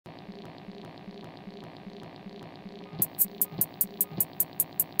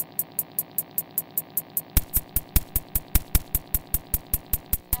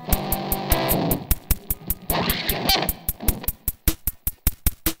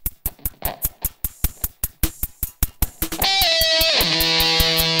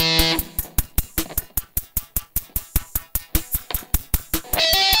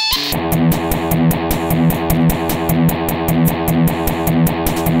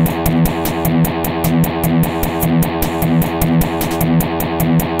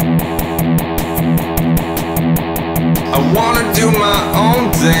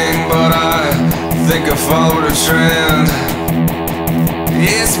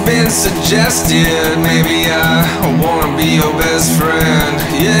been suggested. Maybe I wanna be your best friend.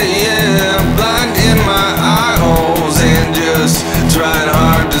 Yeah, yeah, blind in my eye holes and just trying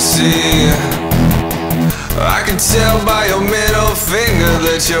hard to see. I can tell by your middle finger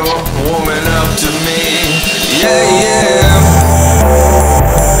that you're warming up to me. Yeah, yeah.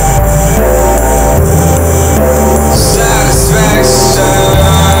 Satisfaction.